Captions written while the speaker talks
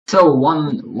So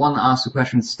one asked the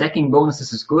question: stacking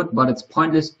bonuses is good, but it's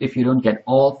pointless if you don't get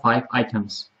all 5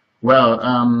 items. Well,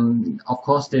 of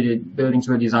course the buildings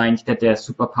were designed that they're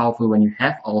super powerful when you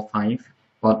have all 5,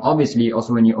 but obviously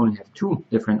also when you only have 2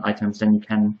 different items, then you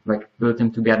can like build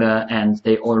them together, and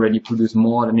they already produce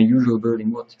more than a usual building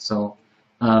would. So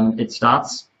it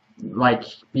starts like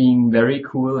being very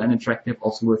cool and attractive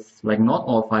also with like not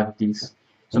all 5 of these.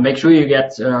 So make sure you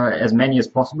get as many as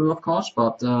possible, of course,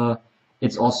 but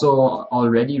it's also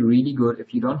already really good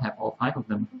if you don't have all 5 of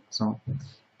them. So,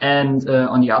 and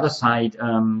on the other side,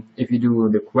 if you do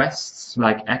the quests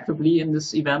like actively in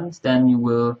this event, then you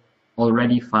will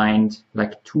already find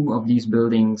like 2 of these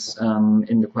buildings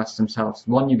in the quests themselves.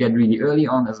 One you get really early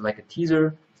on as like a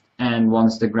teaser, and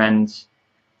one's the grand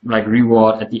like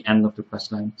reward at the end of the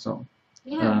quest line. So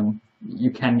Yeah.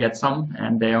 you can get some,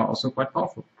 and they are also quite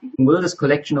powerful. Will this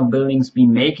collection of buildings be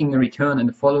making a return in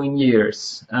the following years?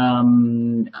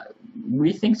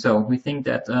 We think so. We think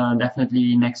that definitely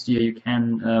next year you can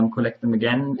collect them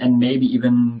again, and maybe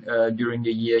even during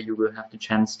the year you will have the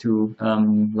chance to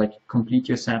like complete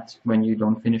your set when you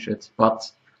don't finish it. But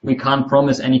we can't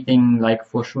promise anything like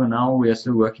for sure now. We are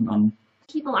still working on.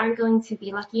 People aren't going to be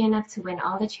lucky enough to win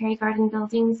all the Cherry Garden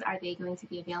buildings. Are they going to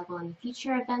be available in the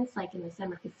future events, like in the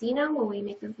Summer Casino? Will we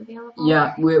make those available?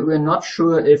 Yeah, we're not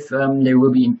sure if they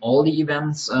will be in all the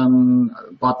events,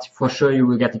 but for sure you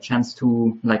will get the chance to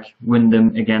like win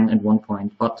them again at one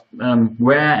point. But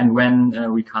where and when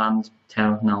we can't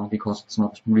tell now because it's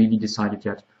not really decided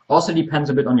yet. Also depends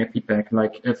a bit on your feedback.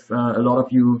 Like if a lot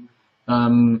of you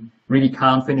really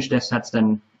can't finish their sets,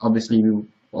 then obviously we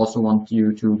also want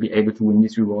you to be able to win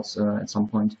these rewards at some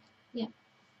point. Yeah.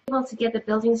 Able to get the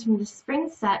buildings from the spring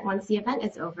set once the event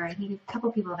is over. I think a couple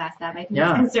people have asked that, but I think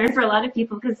it's a concern for a lot of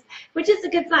people, which is a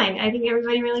good sign. I think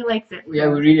everybody really likes it. Yeah,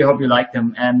 we really hope you like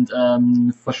them,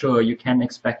 and for sure you can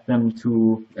expect them to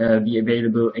be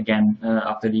available again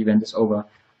after the event is over.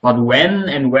 But when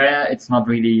and where, it's not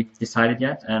really decided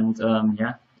yet, and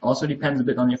yeah, also depends a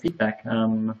bit on your feedback,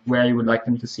 where you would like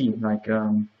them to see, like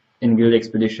in Guild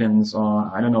Expeditions,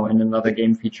 or I don't know, in another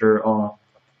game feature, or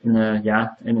in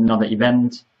in another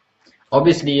event.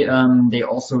 Obviously, they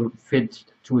also fit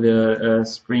to the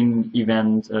spring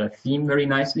event theme very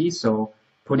nicely. So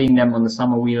putting them on the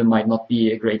summer wheel might not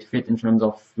be a great fit in terms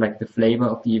of like the flavor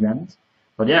of the event.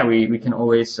 But yeah, we can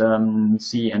always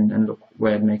see and look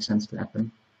where it makes sense to add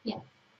them. Yeah.